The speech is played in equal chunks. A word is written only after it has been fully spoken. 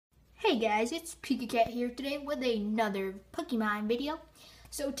Hey guys, it's PikaCat here today with another Pokemon video.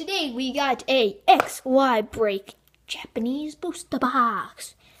 So today we got a XY Break Japanese booster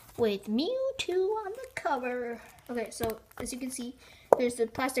box with Mewtwo on the cover. Okay, so as you can see, there's the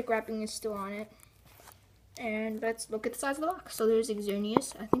plastic wrapping is still on it. And let's look at the size of the box. So there's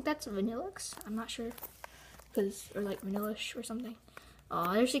Xerneas. I think that's Vanillix. I'm not sure. Or like Vanillish or something.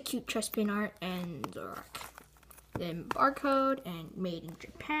 There's a cute Chespin art and Zoroark. Then barcode and made in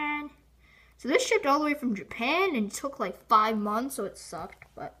Japan. So this shipped all the way from Japan and it took like 5 months, so it sucked,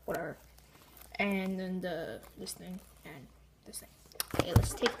 but whatever. And then this thing and this thing. Okay,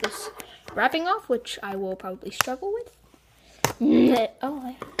 let's take this wrapping off, which I will probably struggle with.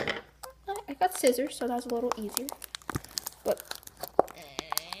 Oh, I got scissors, so that's a little easier. But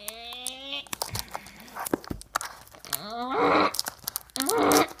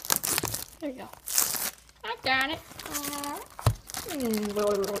there you go. I got it.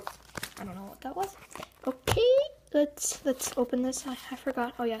 I don't know what that was. Okay, let's open this. I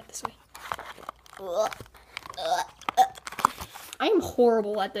forgot. Oh yeah, this way. I am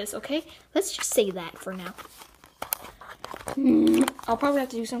horrible at this. Okay, let's just say that for now. I'll probably have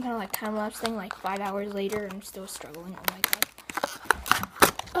to do some kind of like time lapse thing, like 5 hours later, and I'm still struggling. Oh my god.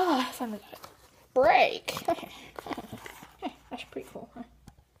 Oh, I finally got it. Break. That's pretty cool. Huh?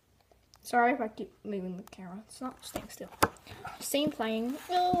 Sorry if I keep moving the camera. It's not staying still. Same thing.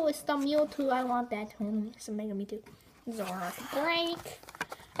 Oh, it's the Mewtwo. I want that one. It's a Mega Mewtwo. Zoroark Break.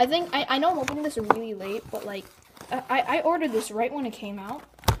 I think, I know I'm opening this really late, but like, I ordered this right when it came out,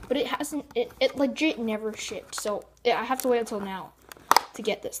 but it hasn't, it legit never shipped, so I have to wait until now to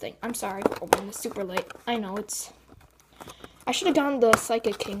get this thing. I'm sorry for opening this super late. I know, I should have gone the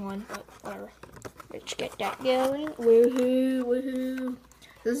Psychic King one, but whatever. Let's get that going. Woohoo, woohoo.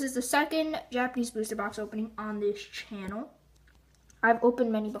 This is the second Japanese booster box opening on this channel. I've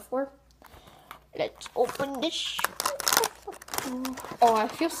opened many before. Let's open this. Oh, I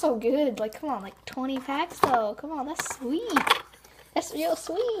feel so good. Like, come on, like 20 packs though. Come on, that's sweet. That's real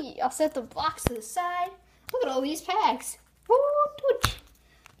sweet. I'll set the box to the side. Look at all these packs.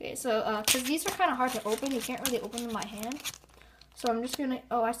 Okay, so, because these are kind of hard to open. You can't really open them by hand. So I'm just gonna,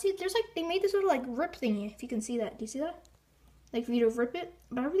 oh, I see, there's like, they made this little like rip thingy, if you can see that. Do you see that? Like for you to rip it,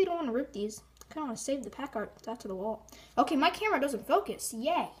 but I really don't want to rip these. I kind of want to save the pack art to the wall. Okay, my camera doesn't focus.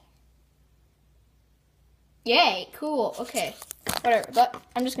 Yay. Yay, cool. Okay, whatever. But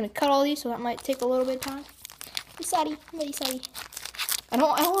I'm just gonna cut all these, so that might take a little bit of time. I'm sorry. I'm very sorry. I don't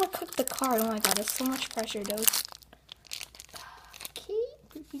want to cut the card. Oh my god, that's so much pressure, dude. Okay,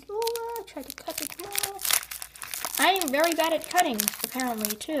 I tried to cut it more. I am very bad at cutting,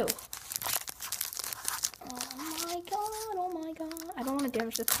 apparently, too. Oh my god, I don't want to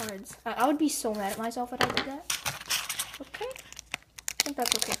damage the cards. I would be so mad at myself if I did that. Okay, I think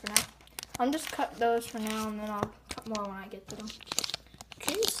that's okay for now. I'll just cut those for now, and then I'll cut more when I get to them.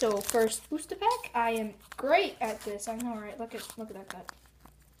 Okay, so first booster pack. I am great at this. I know, right? Look at that cut.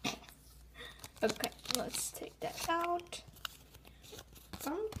 Okay, let's take that out.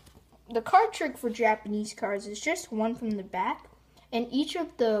 The card trick for Japanese cards is just one from the back, and each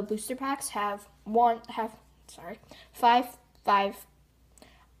of the booster packs have five.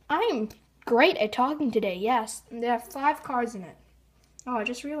 I'm great at talking today, yes. They have 5 cards in it. Oh, I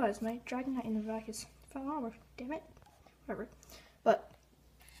just realized my Dragonite in the back is fell over. Damn it. Whatever. But,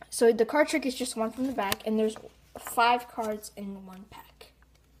 so the card trick is just one from the back, and there's 5 cards in one pack.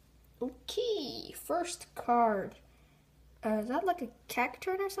 Okay, first card. Is that like a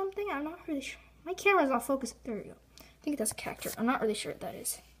Cacturn or something? I'm not really sure. My camera's not focused. There we go. I think that's a Cacturn. I'm not really sure what that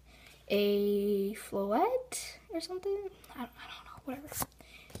is. A Floette or something? I don't know. Whatever.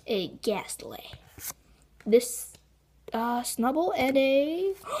 A Gastly. This Snubble and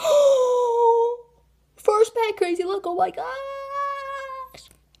a first pack crazy look. Oh my gosh.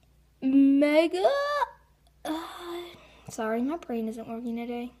 Mega. Sorry, my brain isn't working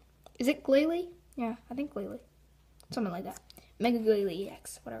today. Is it Glalie? Yeah, I think Glalie. Something like that. Mega Glalie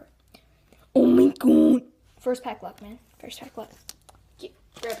EX, whatever. Oh my god. First pack luck, man. First pack luck.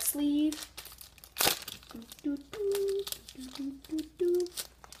 Grab a sleeve.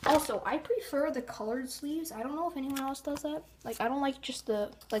 Also, I prefer the colored sleeves. I don't know if anyone else does that. Like, I don't like just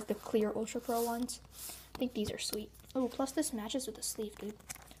the clear Ultra Pro ones. I think these are sweet. Oh, plus this matches with the sleeve, dude.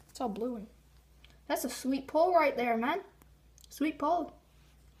 It's all blue and that's a sweet pull right there, man. Sweet pull.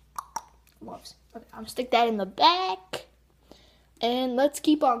 Loves. Okay, I'm gonna stick that in the back. And let's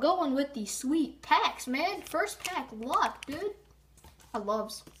keep on going with these sweet packs, man. First pack luck, dude. I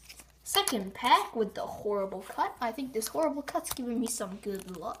loves. Second pack with the horrible cut. I think this horrible cut's giving me some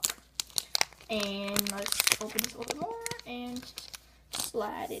good luck. And let's open this a little bit more. And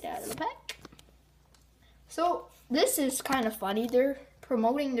Slide it out of the pack. So this is kind of funny. They're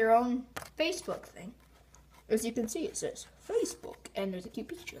promoting their own Facebook thing. As you can see, it says Facebook, and there's a cute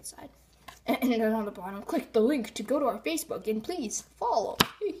Pikachu inside. And then on the bottom, click the link to go to our Facebook, and please follow.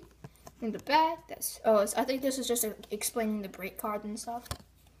 In the back, I think this is just explaining the break card and stuff.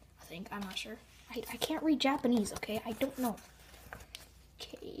 I'm not sure. I can't read Japanese, okay? I don't know.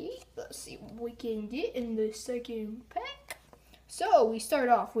 Okay, let's see what we can get in the second pack. So we start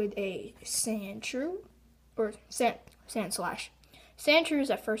off with a Sandshrew, or Sandslash. Sandshrew is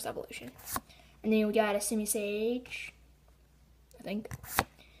at first evolution. And then we got a Simisage, I think.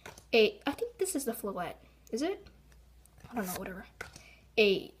 I think this is the Floette. Is it? I don't know, whatever.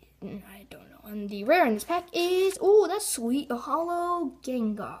 I don't know. And the rare in this pack is, oh, that's sweet, a Holo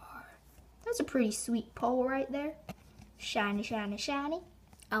Gengar. That's a pretty sweet pole right there. Shiny, shiny, shiny.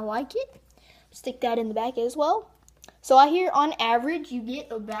 I like it. Stick that in the back as well. So I hear on average you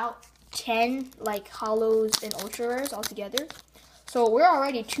get about 10 like holos and ultra rares altogether. So we're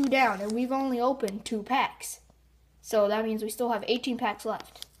already 2 down and we've only opened 2 packs. So that means we still have 18 packs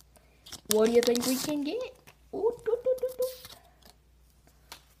left. What do you think we can get? Ooh, doo, doo, doo, doo.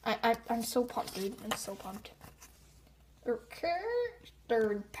 I'm so pumped, dude. I'm so pumped. Okay,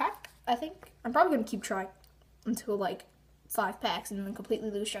 third pack, I think. I'm probably gonna keep trying until like 5 packs and then completely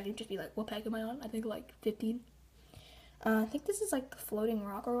lose track and just be like, what pack am I on? I think like 15. I think this is like the floating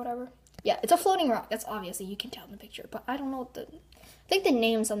rock or whatever. Yeah, it's a floating rock. That's obviously, you can tell in the picture, but I don't know what I think the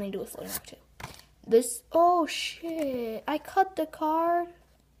name has something to do with floating rock too. This, oh shit, I cut the card.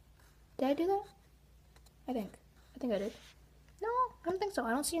 Did I do that? I think I did. No, I don't think so. I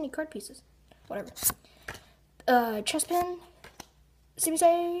don't see any card pieces. Whatever. Chespin.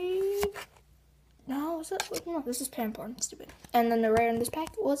 Simisage. No, was it? No, this is Panporn. Stupid. And then the rare in this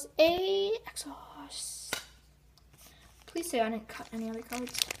pack was a Exhaust. Please say I didn't cut any other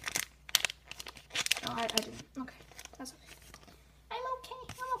cards. No, I didn't. Okay, that's okay. I'm okay.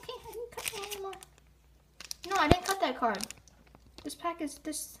 I didn't cut any anymore. No, I didn't cut that card. This pack is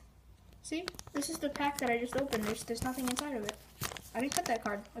this. See, this is the pack that I just opened. There's nothing inside of it. I didn't cut that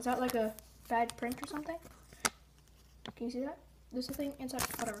card. Is that like a bad print or something? Can you see that? There's a thing inside.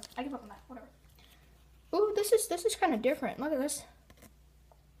 Whatever. I give up on that. Whatever. Ooh, this is kind of different. Look at this.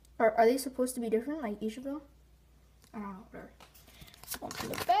 Are they supposed to be different? Like each of them? I don't know. Whatever. One to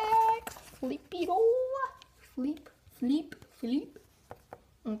the back. Flippito. Flip.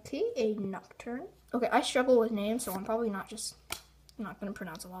 Okay, a Nocturne. Okay, I struggle with names, so I'm probably not gonna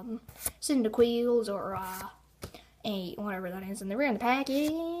pronounce a lot of them. Cyndaquils or a whatever that is. And the rare in the pack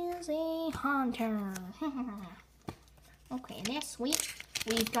is a Haunter. Okay, and that's sweet.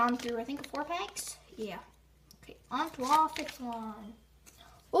 We've gone through, I think, 4 packs. Yeah. Okay, on to our 5th one.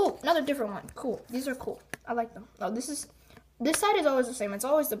 Oh, another different one. Cool. These are cool. I like them. Oh, this side is always the same. It's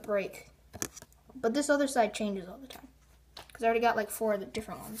always the break. But this other side changes all the time. Because I already got like 4 of the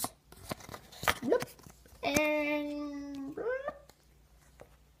different ones. Nope. And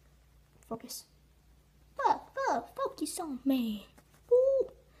focus. Focus on me. Ooh.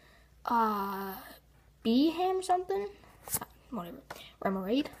 Beham something? Whatever.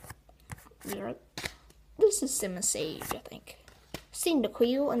 Remoraid. This is Simisage, I think.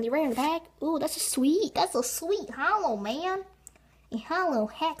 Cyndaquil and the rare in the pack. Ooh, that's a sweet holo, man. A holo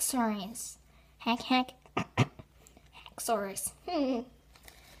Haxorus. Haxorus. Okay,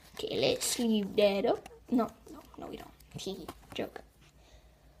 let's leave that up. No, we don't. Joke.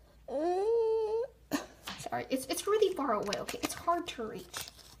 Sorry, it's really far away, okay? It's hard to reach.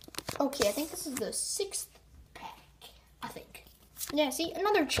 Okay, I think this is the 6th pack. I think. Yeah, see?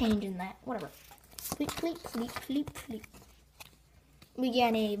 Another change in that. Whatever. Fleep. We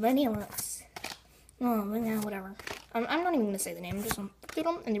got a Vanillux. Oh, whatever. I'm not even going to say the name. I'm just going to put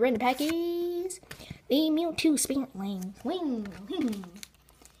them in the red pack is the Mewtwo Spirit Wing.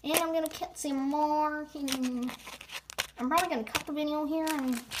 And I'm going to cut some more. I'm probably going to cut the video here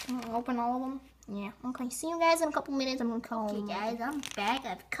and open all of them. Yeah, okay. See you guys in a couple minutes. I'm going to call you guys. I'm back.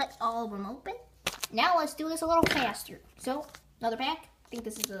 I've cut all of them open. Now let's do this a little faster. So, another pack. I think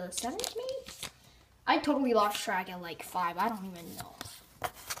this is the 7th, maybe? I totally lost track at like 5. I don't even know.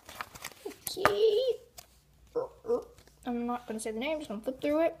 Okay. I'm not going to say the name. I'm just going to flip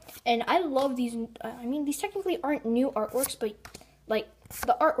through it. And I love these. I mean, these technically aren't new artworks, but like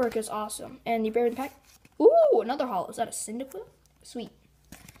the artwork is awesome. And the bear in the pack. Ooh, another holo. Is that a Cyndaquil? Sweet.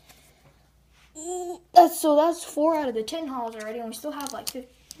 That's 4 out of the 10 holos already. And we still have like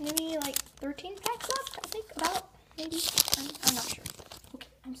maybe like 13 packs left, I think. About. Maybe. I'm not sure. Okay.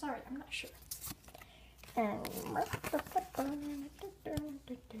 I'm sorry. I'm not sure.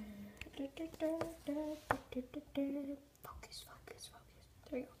 Focus.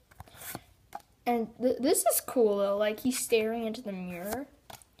 There we go. And this is cool though. Like he's staring into the mirror.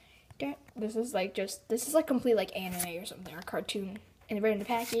 This is like complete like anime or something, or cartoon. And right in the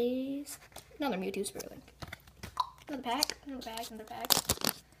pack is another Mewtwo Spirit Link. Another pack, another pack, another pack.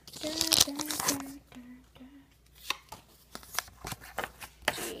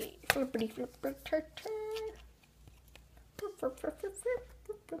 Flippity flipper turn.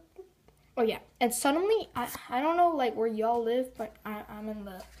 Oh yeah, and suddenly I don't know like where y'all live, but I'm in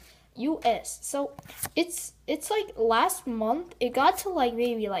the US. So it's like last month it got to like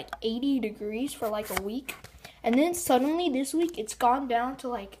maybe like 80 degrees for like a week, and then suddenly this week it's gone down to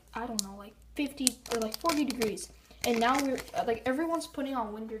like I don't know like 50 or like 40 degrees, and now we're like everyone's putting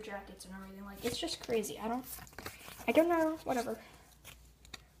on winter jackets and everything. Like it's just crazy. I don't know. Whatever.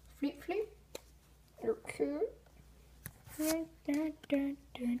 Flip flip. Okay. The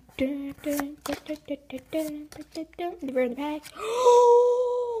bird in the pack.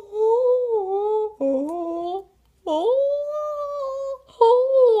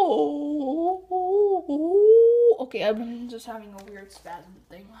 Okay, I'm just having a weird spasm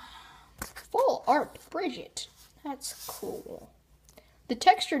thing. Full art, Bridget. That's cool. The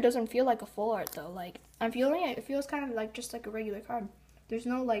texture doesn't feel like a full art though. Like I'm feeling it. It feels kind of like just like a regular card. There's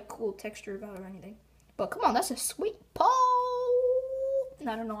no like cool texture about it or anything. But come on, that's a sweet pole.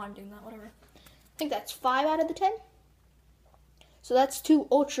 I don't know why I'm doing that. Whatever. I think that's 5 out of the 10. So that's 2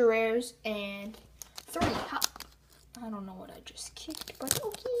 ultra rares and 3 hot. I don't know what I just kicked, but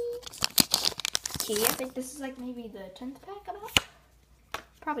okay. Okay, I think this is like maybe the 10th pack about.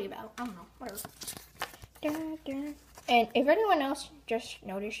 Probably about. I don't know. Whatever. And if anyone else just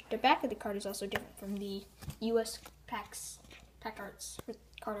noticed, the back of the card is also different from the US pack arts, or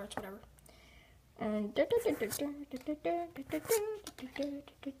card arts, whatever. And the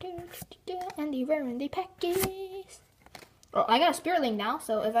rare in the package. Oh, I got a Spirit Link now,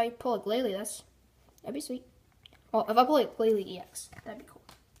 so if I pull a Glalie, that'd be sweet. Oh, if I pull a Glalie EX, that'd be cool.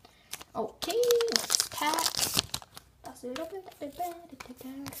 Okay, let's pack. That's it open.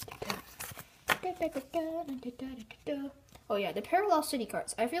 Oh yeah, the Parallel City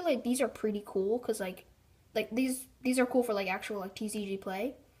cards. I feel like these are pretty cool because like these are cool for like actual like TCG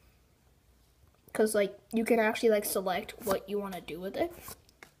play. Because like you can actually like select what you want to do with it.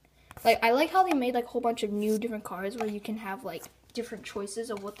 Like I like how they made like a whole bunch of new different cards where you can have like different choices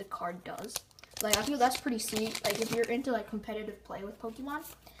of what the card does. Like I feel that's pretty sweet. Like if you're into like competitive play with Pokemon, I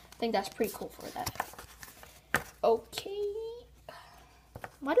think that's pretty cool for that. Okay.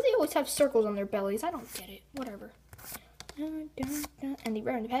 Why do they always have circles on their bellies? I don't get it. Whatever. And the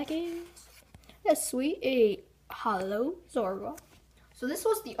rare in the package. That's sweet. A hollow Zorba. So this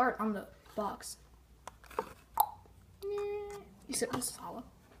was the art on the box. Except this is hollow.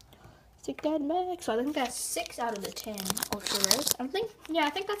 Stick that back. So I think that's 6 out of the 10 ultra rares. I think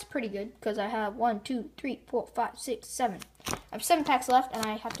that's pretty good because I have 1, 2, 3, 4, 5, 6, 7. I have 7 packs left, and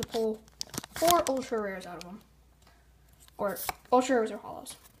I have to pull 4 ultra rares out of them, or ultra rares or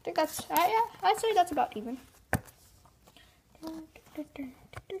hollows. I think that's I'd say that's about even. Focus.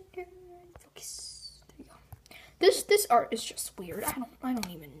 There you go. This art is just weird. I don't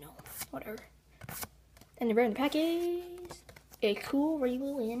even know. Whatever. And the rare in the package. A cool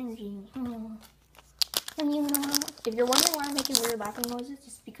rainbow energy. And you know, if you're wondering why I'm making weird laughing noises,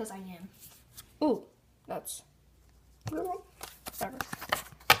 it's because I am. Ooh, that's whatever.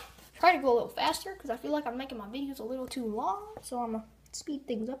 Try to go a little faster because I feel like I'm making my videos a little too long, so I'm gonna speed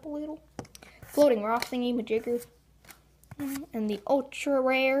things up a little. Floating rock thingy majigger. And the ultra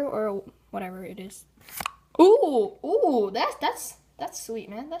rare or whatever it is. Ooh, that's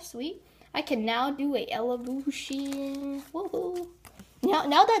sweet, man. That's sweet. I can now do a evolution. Woohoo!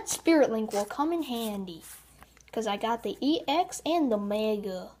 Now that Spirit Link will come in handy, cause I got the EX and the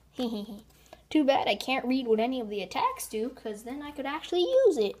Mega. Too bad I can't read what any of the attacks do, cause then I could actually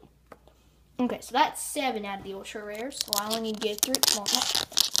use it. Okay, so that's 7 out of the ultra rares. So I only need to get 3. Well,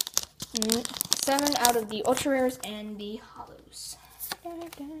 no. 7 out of the ultra rares and the hollows.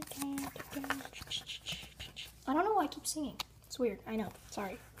 I don't know why I keep singing. It's weird. I know.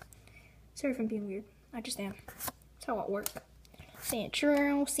 Sorry. Sorry if I'm being weird. I just am. That's how it works. Saying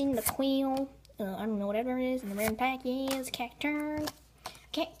true, seeing the queen. I don't know whatever it is. And the random pack is Cacturn.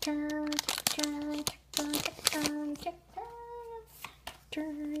 Cacturn. Cacturn. Cacturn. Cacturn. Cacturn.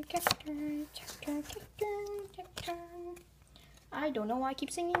 Cacturn. Cacturn. Cacturn. I don't know why I keep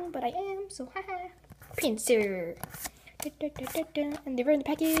singing, but I am. So haha. Pinsir. And the random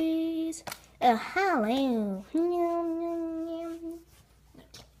pack is hello.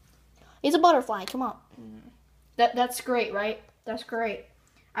 It's a butterfly, come on. That's great, right? That's great.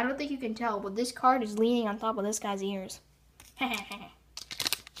 I don't think you can tell, but this card is leaning on top of this guy's ears.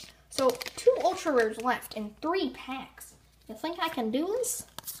 So 2 ultra rares left in 3 packs. You think I can do this?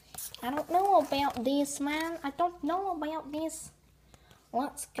 I don't know about this, man. I don't know about this.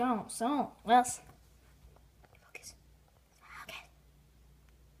 Let's go. So, let's focus. Okay.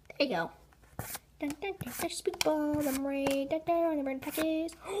 There you go. Dun, dun, dun, dun, speak balls, I'm ready. Dun, dun, dun, dun,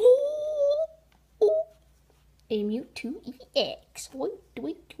 packages. A Mewtwo EX.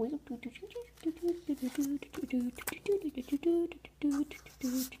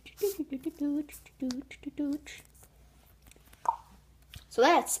 So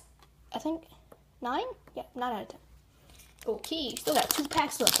that's, I think, 9? Yeah, 9 out of 10. Okay, still got 2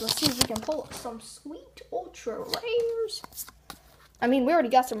 packs left. Let's see if we can pull some sweet ultra rares. I mean, we already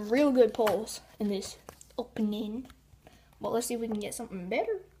got some real good pulls in this opening. But let's see if we can get something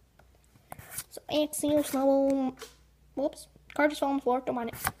better. So, Axial, Snow. Whoops. Card just fell on the floor. Don't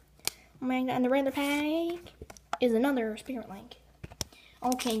mind it. And the random pack is another Spirit Link.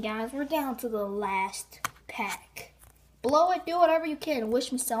 Okay, guys, we're down to the last pack. Blow it, do whatever you can.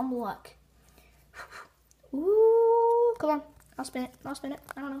 Wish me some luck. Ooh, come on. I'll spin it. I'll spin it.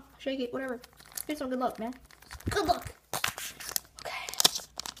 I don't know. Shake it. Whatever. Get some good luck, man. Good luck. Okay.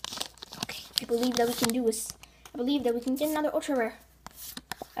 Okay. I believe that we can do this. I believe that we can get another ultra rare.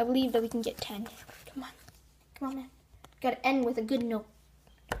 I believe that we can get 10. Come on. Come on, man. Gotta end with a good note.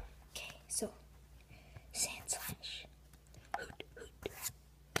 Okay, so. Sandslash. Hoot, hoot.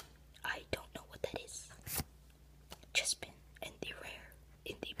 I don't know what that is. Just spin. And the rare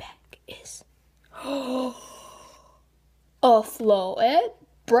in the back is. A Floette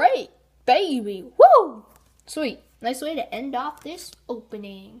Break, baby. Woo! Sweet. Nice way to end off this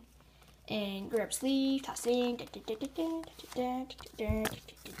opening. And grab sleeve, toss in.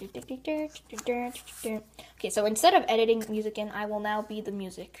 Okay, so instead of editing music in, I will now be the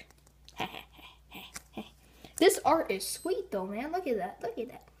music. This art is sweet though, man. Look at that. Look at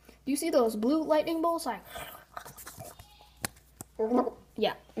that. Do you see those blue lightning bolts? Like,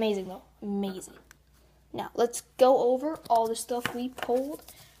 yeah, amazing though. Amazing. Now, let's go over all the stuff we pulled.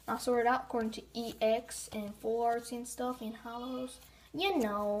 I'll sort it out according to EX and full arts and stuff and hollows. You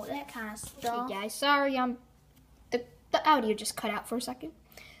know, that kind of stuff. Okay, guys, sorry, the audio just cut out for a second.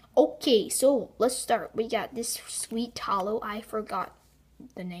 Okay, so let's start. We got this sweet hollow. I forgot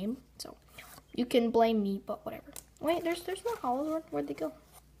the name, so you can blame me, but whatever. Wait, there's more hollows. Where'd they go?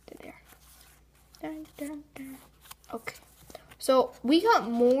 They're there. Dun, dun, dun. Okay, so we got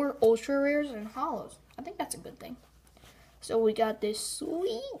more ultra rares and hollows. I think that's a good thing. So we got this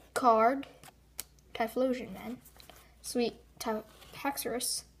sweet card, Typhlosion, man. Sweet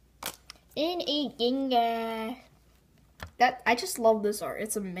Haxorus in a Gengar. I just love this art.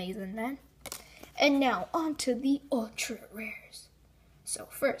 It's amazing, man. And now on to the ultra rares. So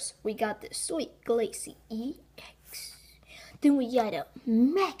first we got this sweet Glacie EX. Then we got a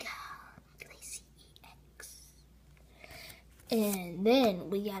Mega Glacie EX. And then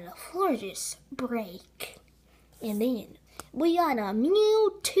we got a Florges Break. And then we got a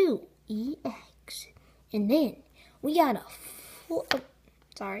Mewtwo EX. And then we got a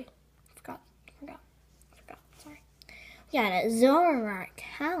sorry. Forgot. Sorry. We got a Zoroark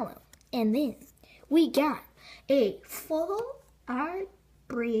Hollow. And then we got a full art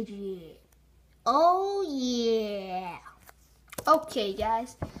Bridget. Oh yeah. Okay,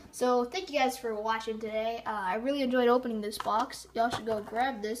 guys. So thank you guys for watching today. I really enjoyed opening this box. Y'all should go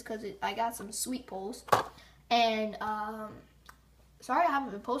grab this because I got some sweet pulls. And sorry I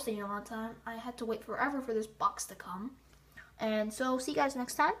haven't been posting in a long time. I had to wait forever for this box to come. And so see you guys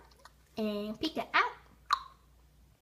next time. And peek out.